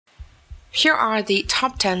Here are the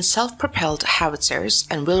top 10 self-propelled howitzers,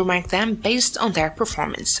 and we'll rank them based on their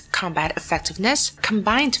performance, combat effectiveness,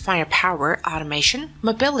 combined firepower, automation,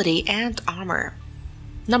 mobility, and armor.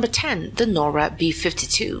 Number 10. The Norra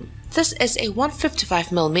B-52. This is a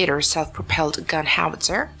 155mm self-propelled gun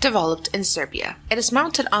howitzer developed in Serbia. It is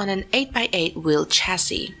mounted on an 8x8 wheel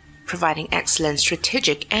chassis, providing excellent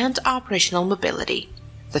strategic and operational mobility.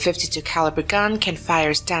 The 52 caliber gun can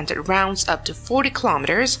fire standard rounds up to 40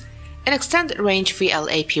 kilometers and extended range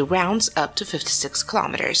VLAP rounds up to 56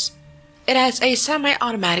 kilometers. It has a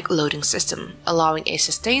semi-automatic loading system, allowing a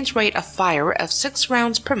sustained rate of fire of 6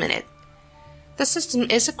 rounds per minute. The system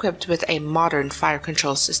is equipped with a modern fire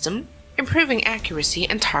control system, improving accuracy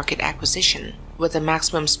and target acquisition. With a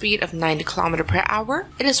maximum speed of 90 km per hour,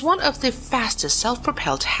 it is one of the fastest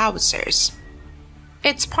self-propelled howitzers.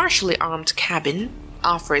 Its partially armed cabin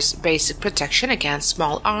offers basic protection against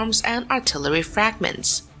small arms and artillery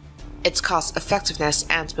fragments. Its cost-effectiveness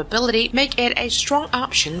and mobility make it a strong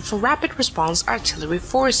option for rapid response artillery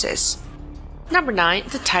forces. Number 9.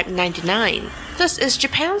 The Type 99. This is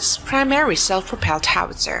Japan's primary self-propelled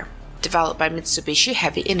howitzer, developed by Mitsubishi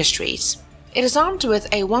Heavy Industries. It is armed with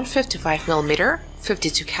a 155mm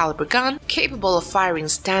 52 caliber gun capable of firing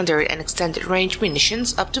standard and extended range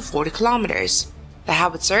munitions up to 40 kilometers. The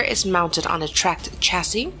howitzer is mounted on a tracked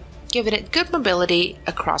chassis, giving it good mobility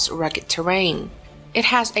across rugged terrain. It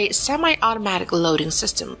has a semi-automatic loading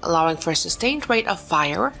system, allowing for a sustained rate of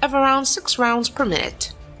fire of around 6 rounds per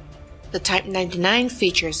minute. The Type 99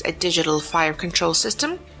 features a digital fire control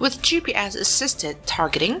system with GPS-assisted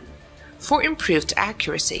targeting for improved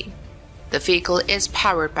accuracy. The vehicle is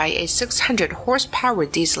powered by a 600 horsepower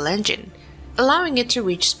diesel engine, allowing it to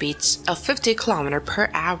reach speeds of 50 km per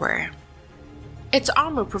hour. Its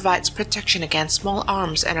armor provides protection against small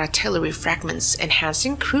arms and artillery fragments,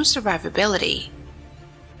 enhancing crew survivability.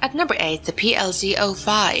 At number 8, the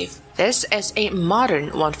PLZ-05. This is a modern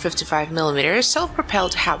 155mm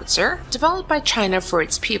self-propelled howitzer developed by China for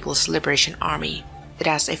its People's Liberation Army. It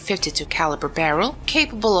has a 52 caliber barrel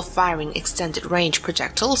capable of firing extended range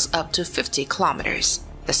projectiles up to 50 kilometers.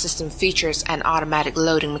 The system features an automatic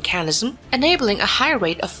loading mechanism, enabling a high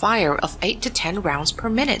rate of fire of 8 to 10 rounds per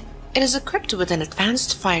minute. It is equipped with an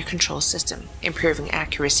advanced fire control system, improving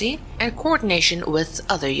accuracy and coordination with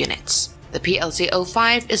other units. The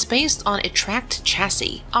PLZ-05 is based on a tracked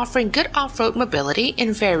chassis, offering good off-road mobility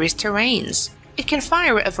in various terrains. It can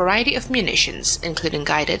fire a variety of munitions, including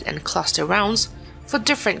guided and cluster rounds, for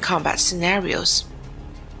different combat scenarios.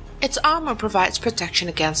 Its armor provides protection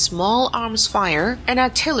against small arms fire and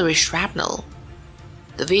artillery shrapnel.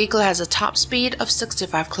 The vehicle has a top speed of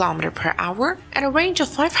 65 km per hour and a range of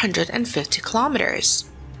 550 kilometers.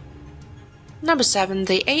 Number 7.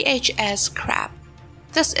 The AHS Crab.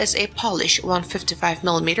 This is a Polish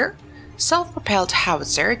 155mm self-propelled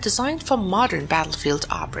howitzer designed for modern battlefield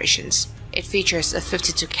operations. It features a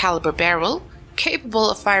 52 caliber barrel capable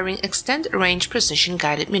of firing extended range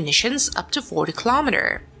precision-guided munitions up to 40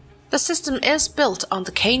 km. The system is built on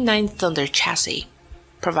the K9 Thunder chassis,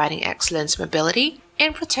 providing excellent mobility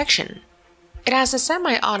and protection. It has a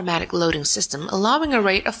semi-automatic loading system allowing a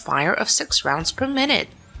rate of fire of 6 rounds per minute.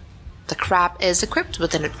 The Crab is equipped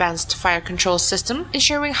with an advanced fire control system,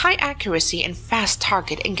 ensuring high accuracy and fast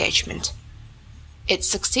target engagement.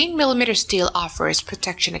 Its 16mm steel offers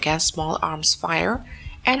protection against small arms fire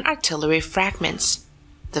and artillery fragments.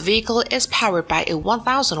 The vehicle is powered by a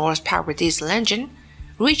 1000 horsepower diesel engine,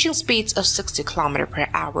 reaching speeds of 60 km per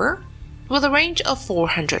hour with a range of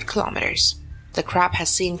 400 kilometers. The Crab has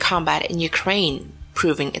seen combat in Ukraine,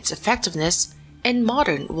 proving its effectiveness in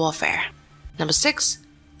modern warfare. Number 6.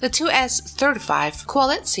 The Tu-35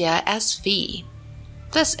 Koalicja SV.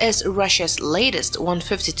 This is Russia's latest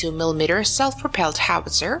 152mm self-propelled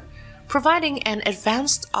howitzer, providing an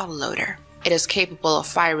advanced autoloader. It is capable of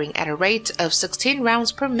firing at a rate of 16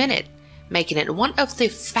 rounds per minute, making it one of the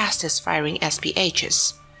fastest firing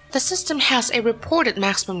SPHs. The system has a reported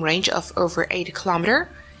maximum range of over 80 km,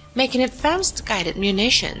 making it advanced guided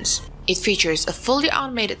munitions. It features a fully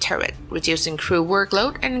automated turret, reducing crew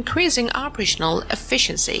workload and increasing operational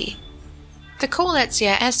efficiency. The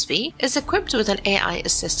Koalicja SV is equipped with an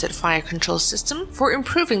AI-assisted fire control system for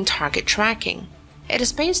improving target tracking. It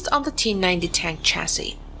is based on the T-90 tank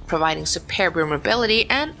chassis, providing superior mobility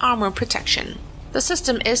and armor protection. The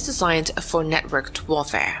system is designed for networked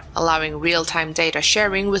warfare, allowing real-time data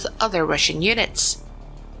sharing with other Russian units.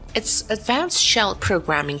 Its advanced shell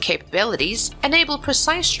programming capabilities enable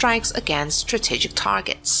precise strikes against strategic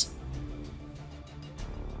targets.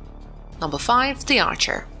 Number 5. The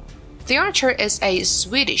Archer. The Archer is a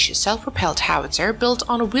Swedish self-propelled howitzer built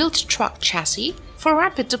on a wheeled truck chassis for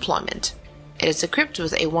rapid deployment. It is equipped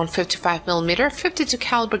with a 155mm 52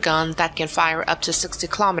 caliber gun that can fire up to 60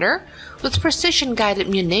 km with precision-guided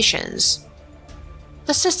munitions.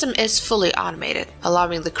 The system is fully automated,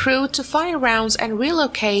 allowing the crew to fire rounds and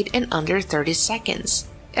relocate in under 30 seconds.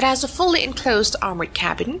 It has a fully enclosed armored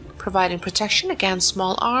cabin, providing protection against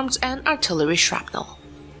small arms and artillery shrapnel.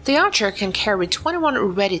 The Archer can carry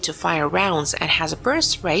 21 ready-to-fire rounds and has a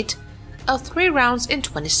burst rate of 3 rounds in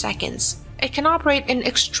 20 seconds. It can operate in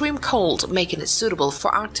extreme cold, making it suitable for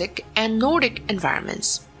Arctic and Nordic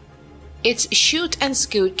environments. Its shoot and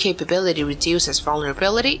scoot capability reduces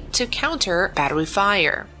vulnerability to counter battery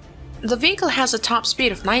fire. The vehicle has a top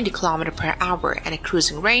speed of 90 km per hour and a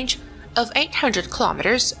cruising range of 800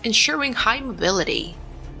 km, ensuring high mobility.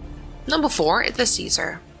 Number 4. The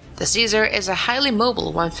Caesar. The Caesar is a highly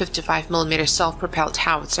mobile 155mm self-propelled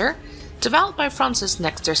howitzer developed by France's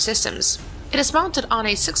Nexter Systems. It is mounted on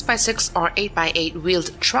a 6x6 or 8x8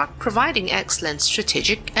 wheeled truck, providing excellent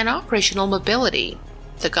strategic and operational mobility.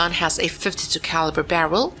 The gun has a 52 caliber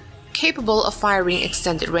barrel, capable of firing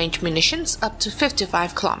extended range munitions up to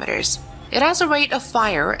 55 km. It has a rate of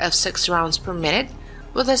fire of 6 rounds per minute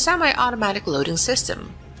with a semi-automatic loading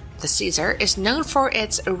system. The Caesar is known for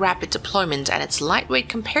its rapid deployment and its lightweight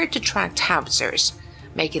compared to tracked howitzers,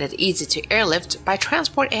 making it easy to airlift by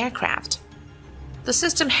transport aircraft. The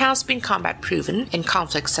system has been combat-proven in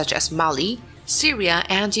conflicts such as Mali, Syria,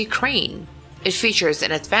 and Ukraine. It features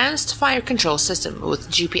an advanced fire control system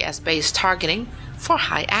with GPS-based targeting for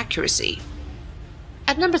high accuracy.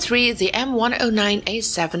 At number 3, the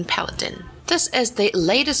M109A7 Paladin. This is the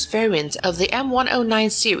latest variant of the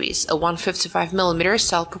M109 series, a 155mm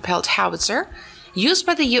self-propelled howitzer used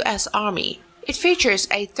by the U.S. Army. It features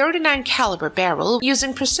a 39 caliber barrel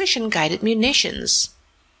using precision-guided munitions.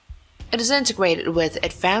 It is integrated with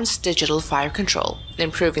advanced digital fire control,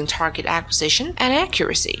 improving target acquisition and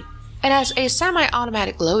accuracy. It has a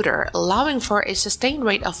semi-automatic loader, allowing for a sustained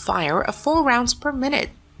rate of fire of 4 rounds per minute.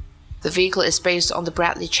 The vehicle is based on the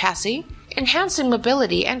Bradley chassis, enhancing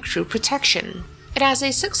mobility and crew protection. It has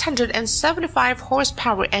a 675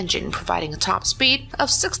 horsepower engine, providing a top speed of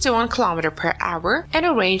 61 km per hour and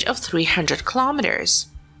a range of 300 km.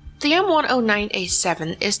 The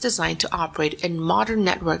M109A7 is designed to operate in modern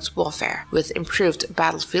networked warfare with improved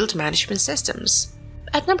battlefield management systems.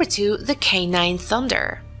 At number 2, the K9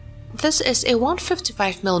 Thunder. This is a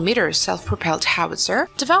 155mm self-propelled howitzer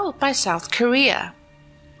developed by South Korea.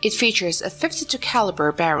 It features a 52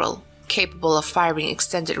 caliber barrel, capable of firing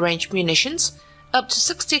extended range munitions up to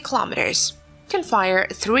 60 km. Can fire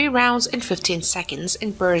 3 rounds in 15 seconds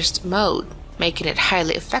in burst mode, making it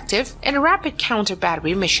highly effective in rapid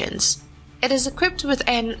counter-battery missions. It is equipped with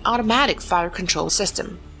an automatic fire control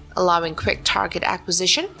system, allowing quick target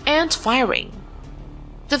acquisition and firing.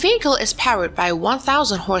 The vehicle is powered by a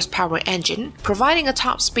 1000 horsepower engine, providing a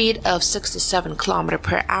top speed of 67 km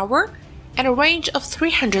per hour and a range of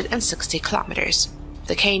 360 km.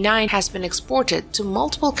 The K9 has been exported to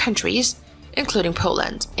multiple countries, including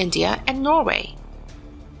Poland, India, and Norway.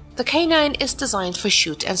 The K9 is designed for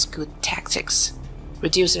shoot and scoot tactics,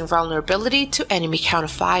 reducing vulnerability to enemy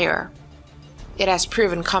counterfire. It has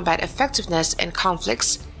proven combat effectiveness in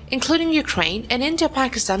conflicts, including Ukraine and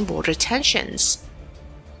India-Pakistan border tensions.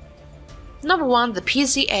 Number 1. The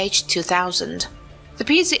PZH-2000. The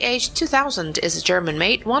PZH-2000 is a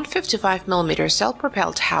German-made 155mm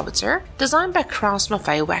self-propelled howitzer designed by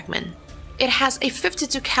Krauss-Maffei-Wegmann. It has a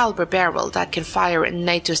 52 caliber barrel that can fire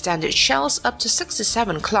NATO standard shells up to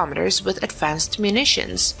 67 km with advanced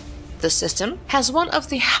munitions. The system has one of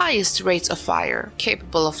the highest rates of fire,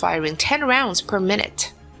 capable of firing 10 rounds per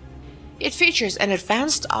minute. It features an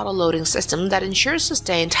advanced auto-loading system that ensures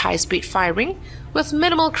sustained high-speed firing with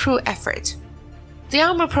minimal crew effort. The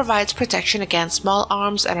armor provides protection against small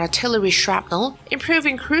arms and artillery shrapnel,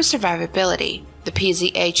 improving crew survivability. The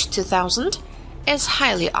PZH-2000 is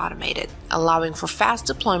highly automated, allowing for fast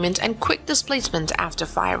deployment and quick displacement after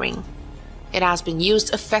firing. It has been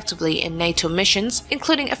used effectively in NATO missions,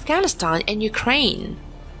 including Afghanistan and Ukraine.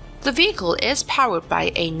 The vehicle is powered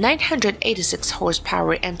by a 986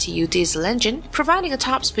 horsepower MTU diesel engine, providing a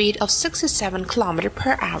top speed of 67 km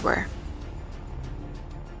per hour.